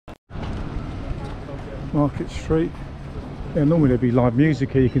Market Street. Yeah, normally there'd be live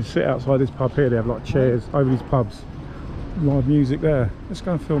music here. You can sit outside this pub here. They have like chairs over these pubs. Live music there. Let's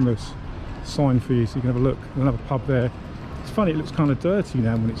go and film this sign for you so you can have a look. There's another pub there. It's funny, it looks kind of dirty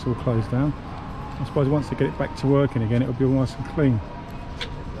now when it's all closed down. I suppose once they get it back to working again, it'll be all nice and clean.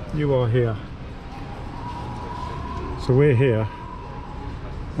 You are here. So we're here,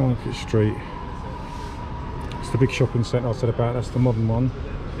 Market Street. It's the big shopping centre I said about. That's the modern one.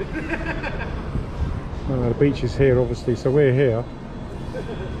 The beach is here obviously, so we're here.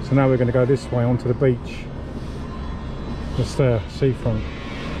 So now we're going to go this way onto the beach. Just there, seafront.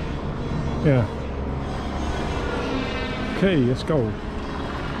 Yeah. Okay, let's go.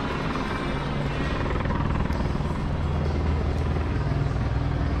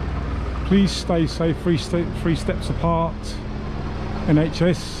 Please stay safe, three steps apart.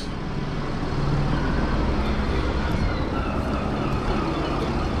 NHS.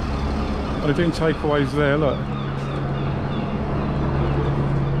 Oh, they're doing takeaways there, look.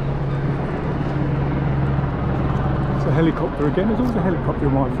 It's a helicopter again. There's always a helicopter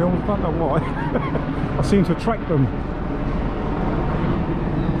in my films, I don't know why. I seem to attract them.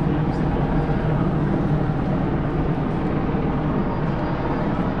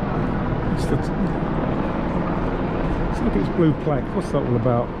 Let's look at this blue plaque. What's that all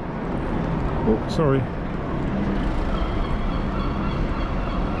about? Oh, sorry.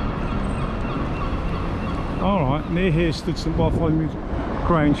 Alright, near here stood St Bartholomew's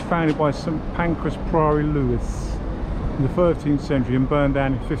Grange, founded by St Pancras Priory Lewis in the 13th century and burned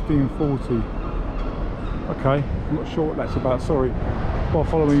down in 1540. Okay, I'm not sure what that's about, sorry.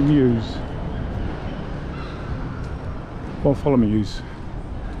 Bartholomew's. Bartholomew's.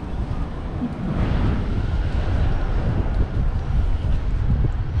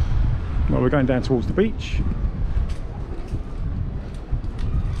 Well, we're going down towards the beach.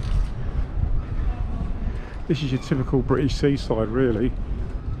 This is your typical British seaside, really.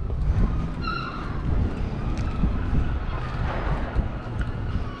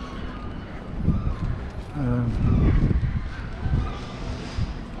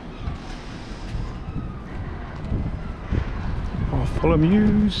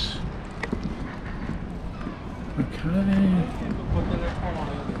 Bartholomew's. Okay.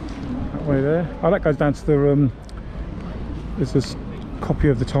 That way there. Oh, that goes down to the there's this copy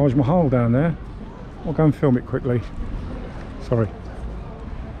of the Taj Mahal down there. I'll go and film it quickly. Sorry.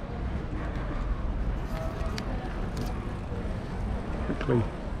 Quickly.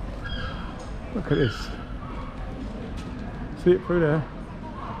 Look at this. See it through there?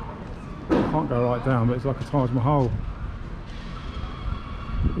 Can't go right down, but it's like a Taj Mahal.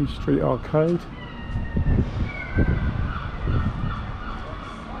 East Street Arcade.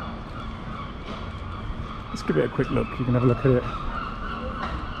 Let's give it a quick look. You can have a look at it.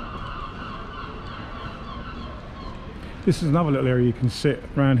 This is another little area you can sit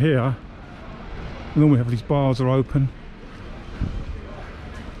around here. Normally have these bars are open.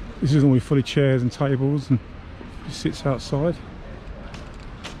 This is normally full of chairs and tables and just sits outside.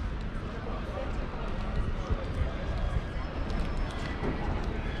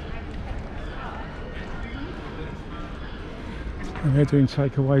 And they're doing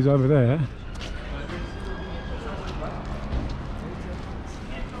takeaways over there.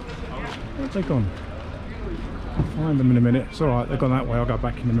 Where've they gone? I'll find them in a minute. It's alright, they've gone that way, I'll go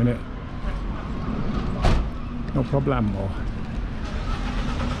back in a minute. No problemo.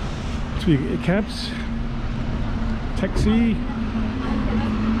 So you get your cabs, taxi.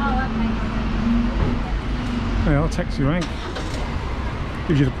 There you are, taxi rank.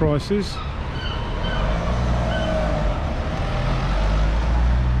 Gives you the prices.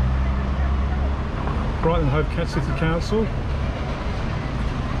 Brighton Hove City Council.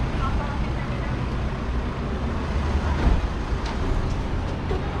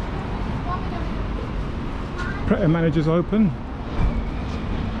 Managers open.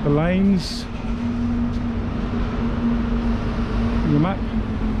 The lanes. The map.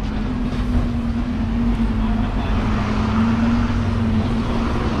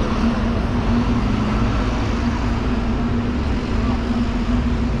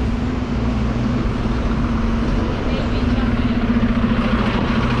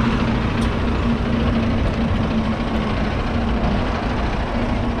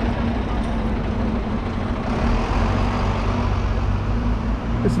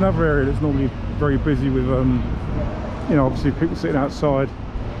 It's another area that's normally very busy with, you know, obviously people sitting outside.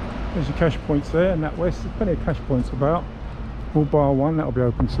 There's your cash points there, and that west, there's plenty of cash points about. All bar one, that'll be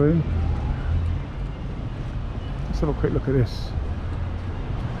open soon. Let's have a quick look at this.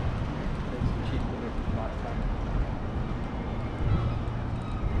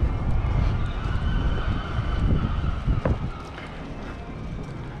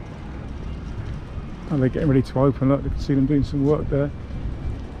 And they're getting ready to open. Look, you can see them doing some work there.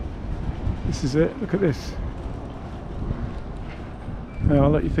 This is it. Look at this. Now I'll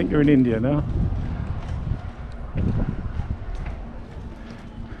let you think you're in India now.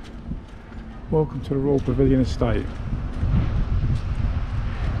 Welcome to the Royal Pavilion Estate.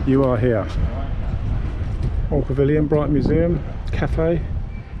 You are here. Royal Pavilion, Brighton Museum, Cafe.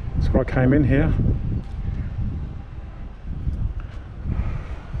 That's where I came in here.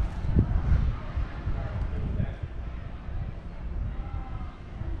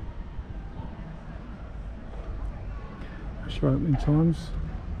 Show opening times.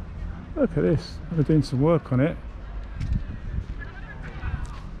 Look at this. They're doing some work on it.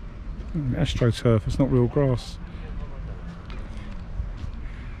 AstroTurf, it's not real grass.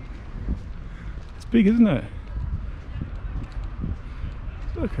 It's big, isn't it?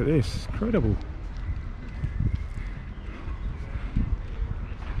 Look at this, incredible.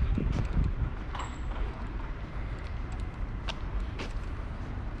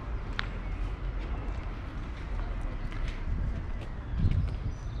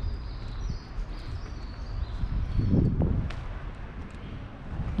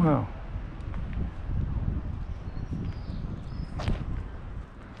 Wow.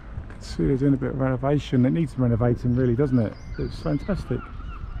 See, they're doing a bit of renovation. It needs renovating, really, doesn't it? It's fantastic.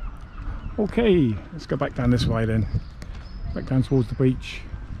 Okay, let's go back down this way then. Back down towards the beach.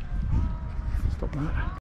 Stop that.